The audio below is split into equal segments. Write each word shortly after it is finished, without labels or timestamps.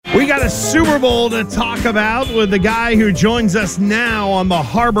got a Super Bowl to talk about with the guy who joins us now on the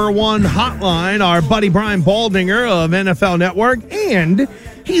Harbor One hotline, our buddy Brian Baldinger of NFL Network, and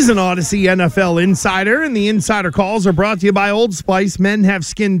he's an Odyssey NFL insider, and the insider calls are brought to you by Old Spice, Men Have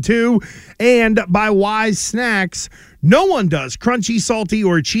Skin Too, and by Wise Snacks. No one does crunchy, salty,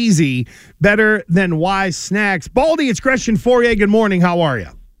 or cheesy better than Wise Snacks. Baldy, it's Christian Fourier. Good morning. How are you?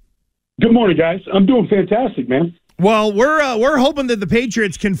 Good morning, guys. I'm doing fantastic, man. Well, we're hoping that the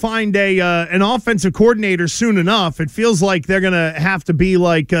Patriots can find an offensive coordinator soon enough. It feels like they're going to have to be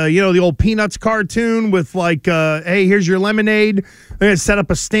like, the old Peanuts cartoon with like, hey, here's your lemonade. They're going to set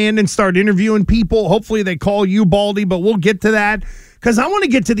up a stand and start interviewing people. Hopefully they call you, Baldy, but we'll get to that because I want to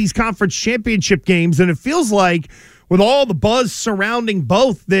get to these conference championship games, and it feels like with all the buzz surrounding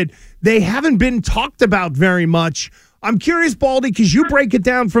both that they haven't been talked about very much. I'm curious, Baldy, because you break it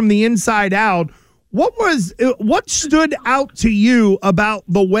down from the inside out. What stood out to you about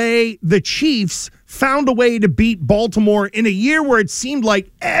the way the Chiefs found a way to beat Baltimore in a year where it seemed like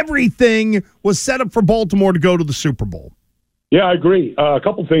everything was set up for Baltimore to go to the Super Bowl? Yeah, I agree. A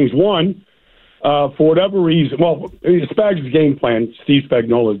couple things. One, for whatever reason, Spags' game plan, Steve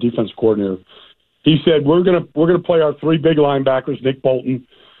Spagnuolo, defensive coordinator, he said we're gonna play our three big linebackers, Nick Bolton,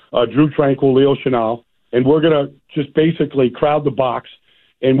 Drew Tranquill, Leo Chenal, and we're gonna just basically crowd the box.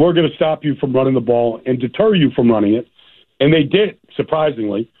 And we're going to stop you from running the ball and deter you from running it. And they did,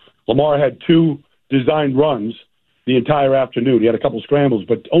 surprisingly. Lamar had two designed runs the entire afternoon. He had a couple scrambles,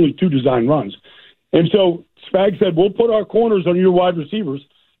 but only two designed runs. And so Spag said, we'll put our corners on your wide receivers,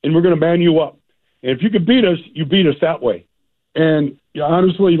 and we're going to man you up. And if you can beat us, you beat us that way. And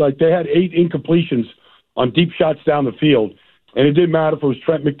honestly, they had 8 incompletions on deep shots down the field. And it didn't matter if it was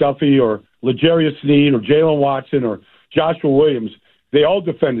Trent McDuffie or L'Jarius Sneed or Jalen Watson or Joshua Williams. They all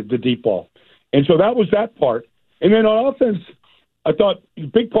defended the deep ball. And so that was that part. And then on offense, I thought the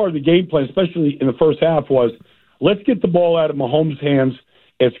big part of the game plan, especially in the first half, was let's get the ball out of Mahomes' hands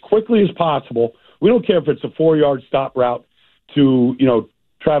as quickly as possible. We don't care if it's a 4-yard stop route to,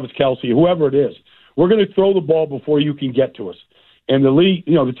 Travis Kelce, whoever it is. We're going to throw the ball before you can get to us. And the league,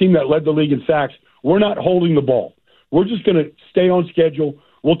 the team that led the league in sacks, we're not holding the ball. We're just going to stay on schedule.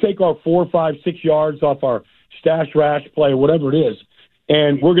 We'll take our 4, 5, 6 yards off our stash rash play, whatever it is,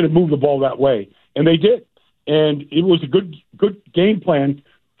 and we're going to move the ball that way. And they did. And it was a good game plan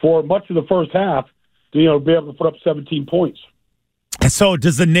for much of the first half to, be able to put up 17 points. So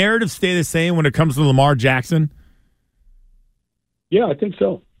does the narrative stay the same when it comes to Lamar Jackson? Yeah, I think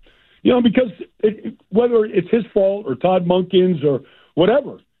so. Because whether it's his fault or Todd Monken's or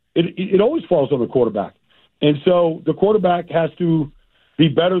whatever, it always falls on the quarterback. And so the quarterback has to be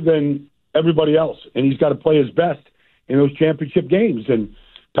better than everybody else, and he's got to play his best in those championship games. And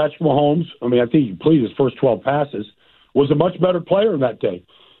Patrick Mahomes, I think he completed his first 12 passes, was a much better player that day.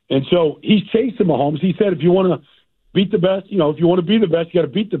 And so he's chasing Mahomes. He said, if you want to beat the best, if you want to be the best, you got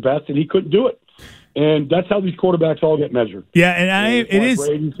to beat the best, and he couldn't do it. And that's how these quarterbacks all get measured. Yeah, and it is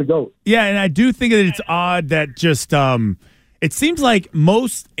Brady's the GOAT. Yeah, and I do think that it's odd that just it seems like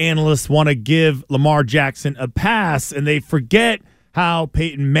most analysts want to give Lamar Jackson a pass, and they forget how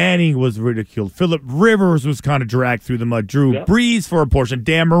Peyton Manning was ridiculed. Phillip Rivers was kind of dragged through the mud. Drew Brees for a portion.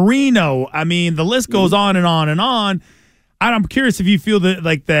 Dan Marino. The list goes on and on and on. I'm curious if you feel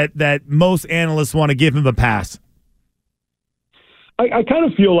that most analysts want to give him a pass. I kind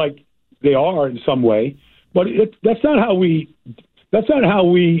of feel like they are in some way, but that's not how we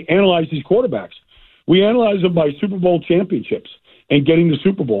analyze these quarterbacks. We analyze them by Super Bowl championships and getting the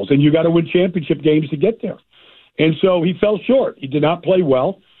Super Bowls, and you got to win championship games to get there. And so he fell short. He did not play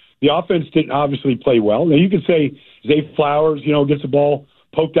well. The offense didn't obviously play well. Now, you could say Zay Flowers, gets the ball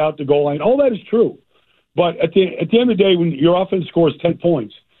poked out the goal line. All that is true. But at the end of the day, when your offense scores 10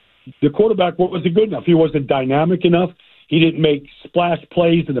 points, the quarterback wasn't good enough. He wasn't dynamic enough. He didn't make splash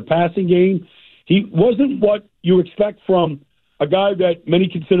plays in the passing game. He wasn't what you expect from a guy that many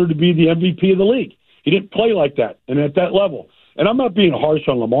consider to be the MVP of the league. He didn't play like that and at that level. And I'm not being harsh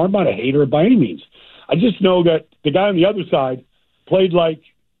on Lamar. I'm not a hater by any means. I just know that the guy on the other side played like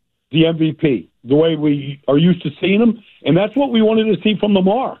the MVP, the way we are used to seeing him, and that's what we wanted to see from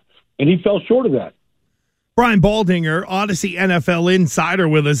Lamar, and he fell short of that. Brian Baldinger, Odyssey NFL Insider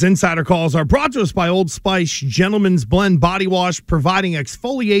with us. Insider calls are brought to us by Old Spice Gentleman's Blend Body Wash, providing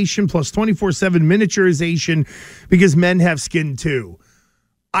exfoliation plus 24/7 miniaturization because men have skin too.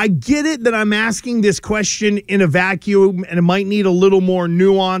 I get it that I'm asking this question in a vacuum, and it might need a little more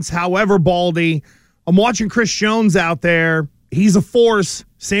nuance. However, Baldy, I'm watching Chris Jones out there. He's a force.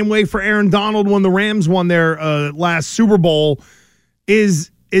 Same way for Aaron Donald when the Rams won their last Super Bowl.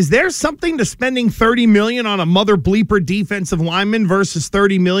 Is Is there something to spending $30 million on a mother bleeper defensive lineman versus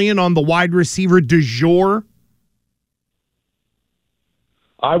 $30 million on the wide receiver du jour?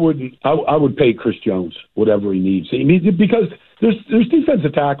 I would pay Chris Jones whatever he needs. Because there's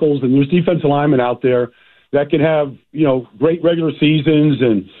defensive tackles and there's defensive linemen out there that can have, great regular seasons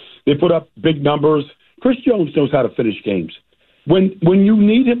and they put up big numbers. Chris Jones knows how to finish games. When you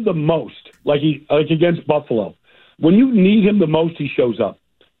need him the most, like against Buffalo, when you need him the most, he shows up.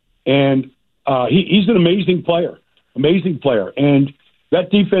 And he's an amazing player. And that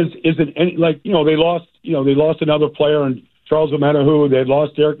defense isn't any, they lost another player and Charles Omenihu. They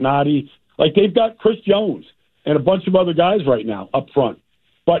lost Derek Nottie. They've got Chris Jones and a bunch of other guys right now up front.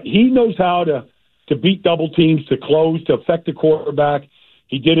 But he knows how to beat double teams, to close, to affect the quarterback.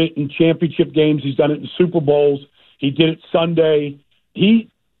 He did it in championship games. He's done it in Super Bowls. He did it Sunday. He's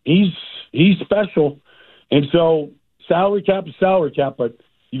special. And so salary cap is salary cap, but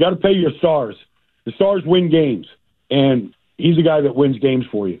you got to pay your stars. The stars win games, and he's a guy that wins games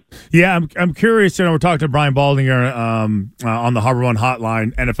for you. Yeah, I'm curious. We're talking to Brian Baldinger on the Harbor One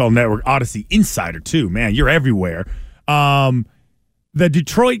Hotline, NFL Network, Odyssey Insider too. Man, you're everywhere. The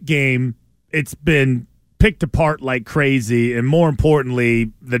Detroit game, it's been picked apart like crazy, and more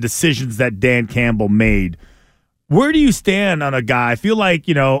importantly, the decisions that Dan Campbell made. Where do you stand on a guy? I feel like,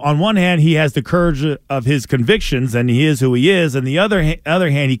 on one hand, he has the courage of his convictions, and he is who he is, and the other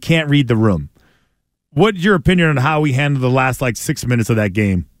hand, he can't read the room. What's your opinion on how he handled the last 6 minutes of that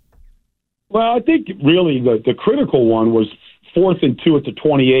game? Well, I think really the critical one was 4th and 2 at the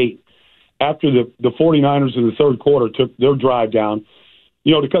 28 after the 49ers in the third quarter took their drive down,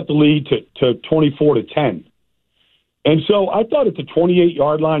 to cut the lead to 24-10. And so I thought at the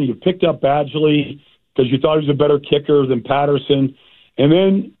 28-yard line, you picked up Badgley because you thought he was a better kicker than Patterson. And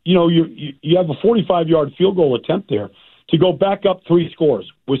then, you have a 45-yard field goal attempt there to go back up 3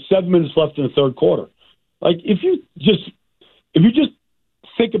 scores with 7 minutes left in the third quarter. If you just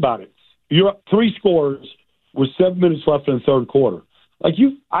think about it, you're up 3 scores with 7 minutes left in the third quarter.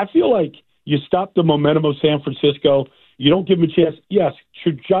 I feel like you stop the momentum of San Francisco. You don't give him a chance. Yes,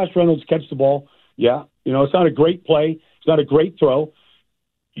 should Josh Reynolds catch the ball? Yeah. It's not a great play. It's not a great throw.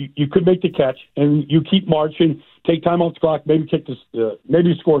 You could make the catch, and you keep marching, take time off the clock, maybe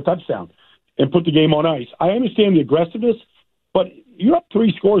maybe score a touchdown and put the game on ice. I understand the aggressiveness, but you're up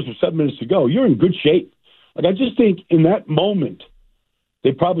 3 scores with 7 minutes to go. You're in good shape. I just think in that moment,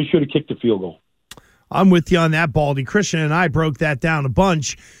 they probably should have kicked the field goal. I'm with you on that, Baldy. Christian and I broke that down a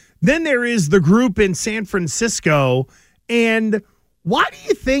bunch. Then there is the group in San Francisco, and why do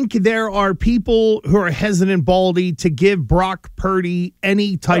you think there are people who are hesitant, Baldy, to give Brock Purdy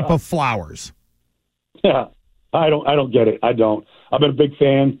any type of flowers? Yeah, I don't get it. I don't. I've been a big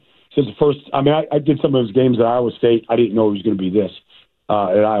fan since the first. I did some of his games at Iowa State. I didn't know he was going to be this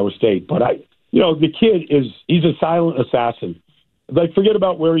at Iowa State. But the kid he's a silent assassin. Forget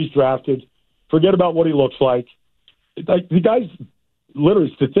about where he's drafted. Forget about what he looks like. The guy's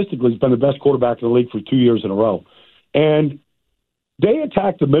literally statistically has been the best quarterback in the league for 2 years in a row, and they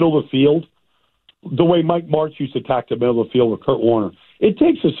attack the middle of the field the way Mike Martz used to attack the middle of the field with Kurt Warner. It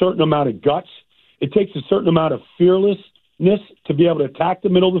takes a certain amount of guts. It takes a certain amount of fearlessness to be able to attack the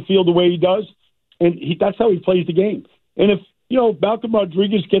middle of the field the way he does, and that's how he plays the game. And if Malcolm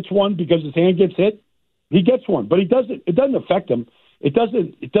Rodriguez gets one because his hand gets hit, he gets one, but it doesn't affect him. It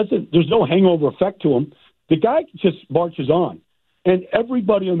doesn't. There's no hangover effect to him. The guy just marches on, and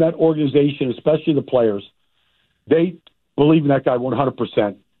everybody in that organization, especially the players, they believe in that guy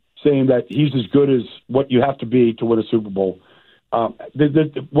 100%, saying that he's as good as what you have to be to win a Super Bowl.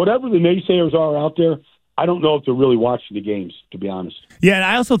 Whatever the naysayers are out there, I don't know if they're really watching the games, to be honest. Yeah, and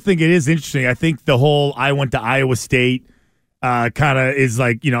I also think it is interesting. I think the whole I went to Iowa State kind of is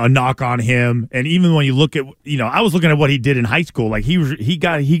a knock on him. And even when you look at, I was looking at what he did in high school. He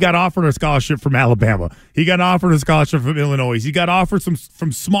got offered a scholarship from Alabama. He got offered a scholarship from Illinois. He got offered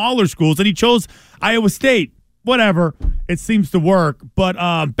from smaller schools, and he chose Iowa State. Whatever. It seems to work. But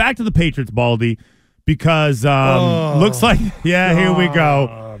back to the Patriots, Baldy, because looks like, here we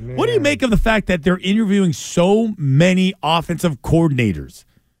go. Man. What do you make of the fact that they're interviewing so many offensive coordinators?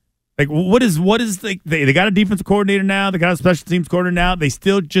 They got a defensive coordinator now. They got a special teams coordinator now. They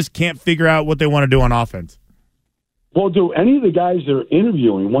still just can't figure out what they want to do on offense. Well, do any of the guys they're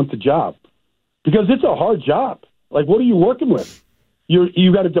interviewing want the job? Because it's a hard job. What are you working with?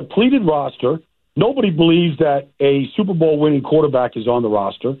 You got a depleted roster. Nobody believes that a Super Bowl winning quarterback is on the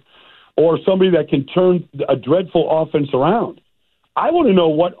roster or somebody that can turn a dreadful offense around. I want to know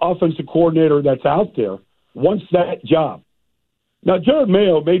what offensive coordinator that's out there wants that job. Now, Jared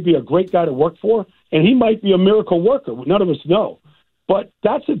Mayo may be a great guy to work for, and he might be a miracle worker. None of us know. But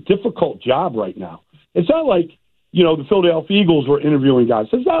that's a difficult job right now. It's not like, the Philadelphia Eagles were interviewing guys.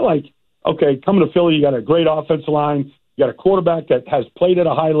 It's not like, okay, coming to Philly, you got a great offensive line, you got a quarterback that has played at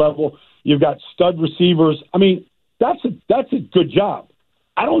a high level, you've got stud receivers. I mean, that's a good job.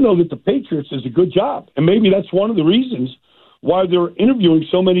 I don't know that the Patriots is a good job. And maybe that's one of the reasons why they're interviewing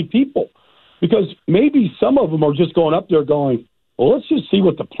so many people. Because maybe some of them are just going up there going, well, let's just see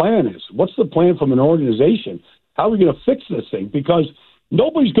what the plan is. What's the plan from an organization? How are we going to fix this thing? Because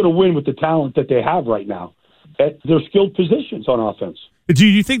nobody's going to win with the talent that they have right now at their skilled positions on offense. Do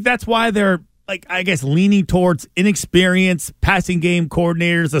you think that's why they're, leaning towards inexperienced passing game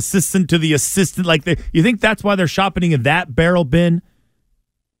coordinators, assistant to the assistant? You think that's why they're shopping in that barrel bin?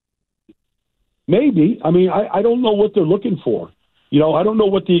 Maybe. I mean, I don't know what they're looking for. I don't know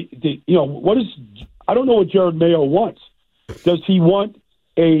what I don't know what Jared Mayo wants. Does he want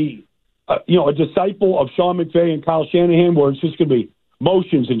a disciple of Sean McVay and Kyle Shanahan, where it's just going to be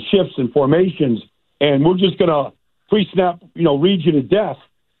motions and shifts and formations, and we're just going to pre-snap, read you to death?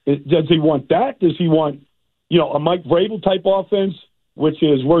 Does he want that? Does he want, a Mike Vrabel type offense, which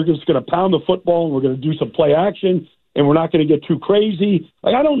is we're just going to pound the football and we're going to do some play action and we're not going to get too crazy?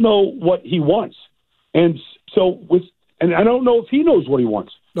 I don't know what he wants, and so and I don't know if he knows what he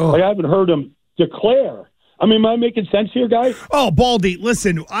wants. I haven't heard him declare. I mean, am I making sense here, guys? Oh, Baldy,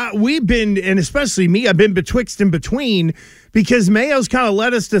 listen, we've been, and especially me, I've been betwixt and between, because Mayo's kind of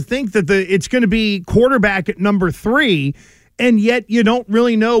led us to think that it's going to be quarterback at number 3, and yet you don't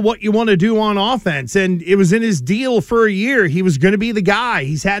really know what you want to do on offense. And it was in his deal for a year. He was going to be the guy.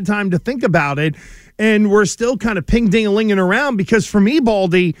 He's had time to think about it, and we're still kind of ping-ding-a-linging around, because for me,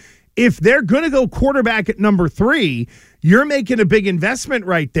 Baldy, if they're going to go quarterback at number 3, you're making a big investment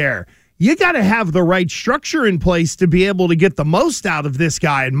right there. You got to have the right structure in place to be able to get the most out of this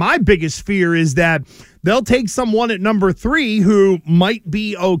guy. And my biggest fear is that they'll take someone at number 3 who might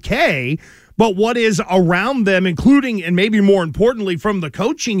be okay, but what is around them, including and maybe more importantly from the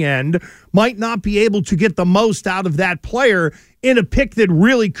coaching end, might not be able to get the most out of that player in a pick that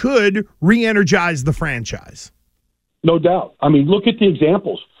really could re-energize the franchise. No doubt. I mean, look at the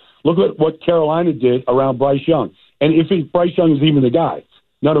examples. Look at what Carolina did around Bryce Young. And if Bryce Young is even the guy,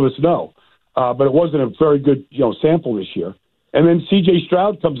 none of us know. But it wasn't a very good, sample this year. And then C.J.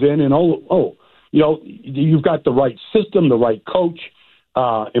 Stroud comes in, and you've got the right system, the right coach,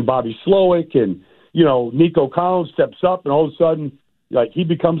 and Bobby Slowick, and Nico Collins steps up, and all of a sudden, he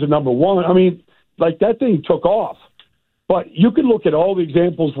becomes a number 1. I mean, that thing took off. But you can look at all the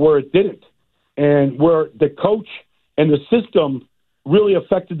examples where it didn't, and where the coach and the system really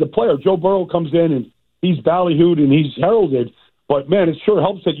affected the player. Joe Burrow comes in, and he's ballyhooed and he's heralded. But, man, it sure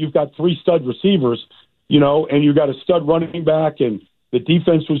helps that you've got 3 stud receivers, and you've got a stud running back, and the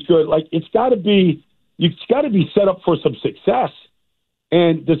defense was good. It's got to be set up for some success.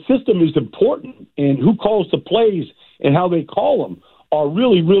 And the system is important, and who calls the plays and how they call them are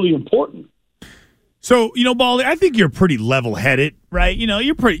really, really important. So, Baldy, I think you're pretty level-headed, right?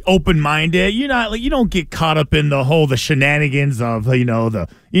 You're pretty open-minded. You're not you don't get caught up in the shenanigans of, and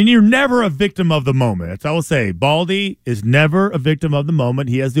you're never a victim of the moment. That's all I'll say. Baldy is never a victim of the moment.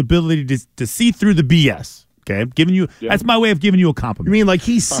 He has the ability to see through the BS. Okay, I'm giving you. Yeah. That's my way of giving you a compliment. You mean like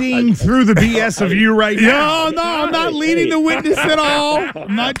he's seeing through the BS of you right now? No, I'm not leading the witness at all.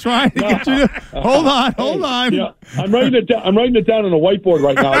 I'm not trying to get you to. Hold on. Yeah, I'm writing it down. I'm writing it down on a whiteboard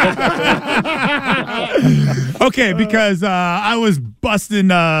right now. Okay, because I was busting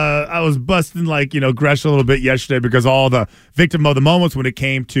Gresh a little bit yesterday because all the victim of the moments when it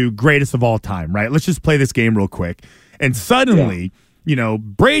came to greatest of all time. Right? Let's just play this game real quick, and suddenly. Yeah.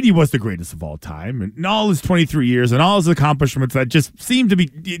 Brady was the greatest of all time, and all his 23 years and all his accomplishments that just seem to be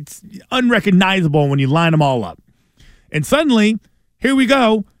it's unrecognizable when you line them all up. And suddenly, here we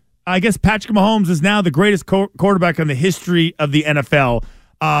go. I guess Patrick Mahomes is now the greatest quarterback in the history of the NFL.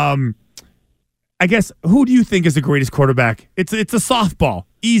 I guess, who do you think is the greatest quarterback? It's a softball.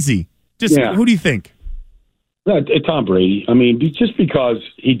 Easy. Who do you think? Tom Brady. I mean, just because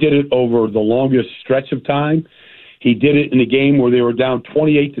he did it over the longest stretch of time. He did it in a game where they were down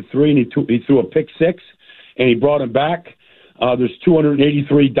 28-3, and he threw a pick 6, and he brought him back. There's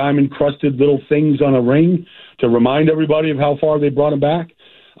 283 diamond-crusted little things on a ring to remind everybody of how far they brought him back.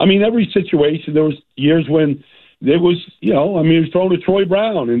 I mean, every situation, there was years when there was, he was throwing to Troy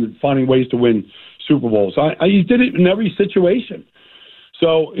Brown and finding ways to win Super Bowls. He did it in every situation.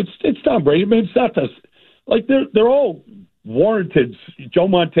 So it's Tom Brady. I mean, it's not they're all warranted. Joe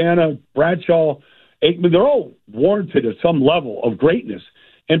Montana, Bradshaw, Aikman, they're all warranted at some level of greatness.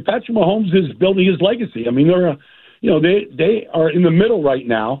 And Patrick Mahomes is building his legacy. I mean, they are in the middle right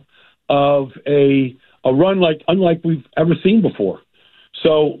now of a run unlike we've ever seen before.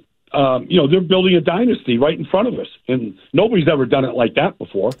 So, they're building a dynasty right in front of us, and nobody's ever done it like that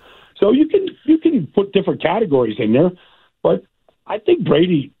before. So you can put different categories in there, but I think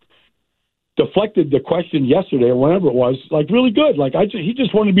Brady deflected the question yesterday or whenever it was, like, really good. Like, he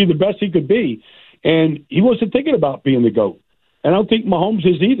just wanted to be the best he could be, and he wasn't thinking about being the GOAT. And I don't think Mahomes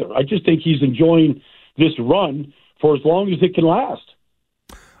is either. I just think he's enjoying this run for as long as it can last.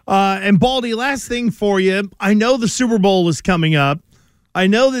 And Baldy, last thing for you. I know the Super Bowl is coming up. I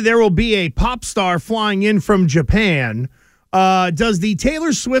know that there will be a pop star flying in from Japan. Does the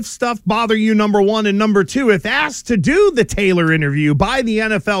Taylor Swift stuff bother you, number one? And number two, if asked to do the Taylor interview by the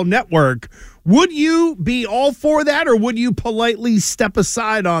NFL Network, would you be all for that, or would you politely step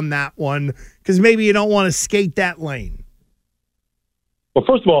aside on that one because maybe you don't want to skate that lane? Well,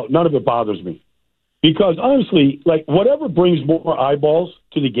 first of all, none of it bothers me. Because honestly, like, whatever brings more eyeballs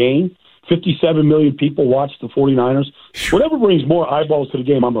to the game, 57 million people watch the 49ers, whatever brings more eyeballs to the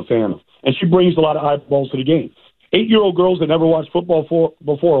game, I'm a fan of. And she brings a lot of eyeballs to the game. 8-year-old girls that never watched football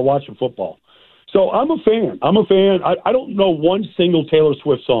before are watching football. So I'm a fan. I don't know one single Taylor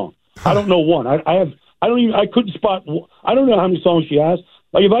Swift song. I don't know one. I couldn't spot. I don't know how many songs she has.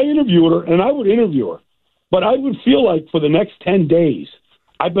 Like, if I interviewed her, and I would interview her, but I would feel like for the next 10 days,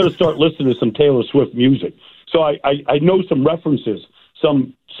 I better start listening to some Taylor Swift music. So I know some references,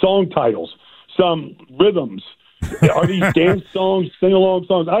 some song titles, some rhythms. Are these dance songs, sing-along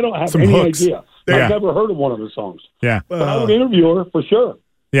songs? I don't have some any hooks. idea. Yeah. I've never heard of one of the songs. Yeah. But I would interview her for sure.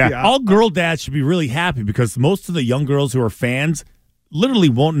 Yeah. All girl dads should be really happy because most of the young girls who are fans literally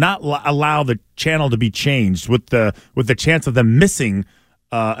won't not allow the channel to be changed with the chance of them missing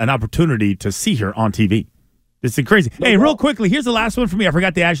an opportunity to see her on TV. It's crazy. Hey, real quickly, here's the last one for me. I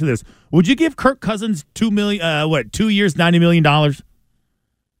forgot to ask you this. Would you give Kirk Cousins 2 years, $90 million?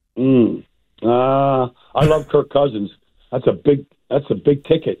 I love Kirk Cousins. That's a big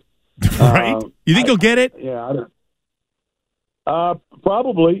ticket. Right? You think he'll get it? Yeah, I don't.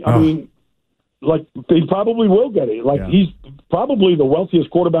 Probably. I mean, like, he probably will get it. Like, he's probably the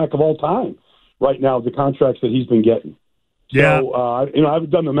wealthiest quarterback of all time right now, the contracts that he's been getting. So, I haven't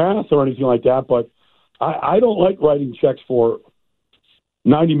done the math or anything like that, but I don't like writing checks for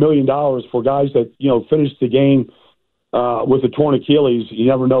 $90 million for guys that, finished the game with a torn Achilles. You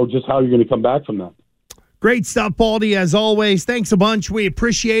never know just how you're going to come back from that. Great stuff, Baldy, as always. Thanks a bunch. We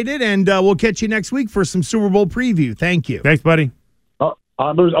appreciate it, and we'll catch you next week for some Super Bowl preview. Thank you. Thanks, buddy.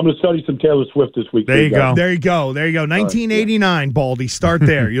 I'm going to study some Taylor Swift this week. There you go. There you go. 1989, Baldy. Start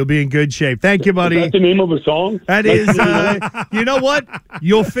there. You'll be in good shape. Thank you, buddy. Is that the name of a song? That is, you know what?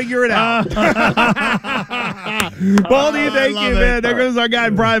 You'll figure it out. Baldy, thank you, man. There goes our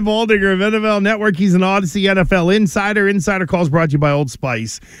guy, Brian Baldinger of NFL Network. He's an Odyssey NFL insider. Insider calls brought to you by Old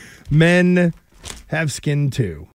Spice. Men have skin, too.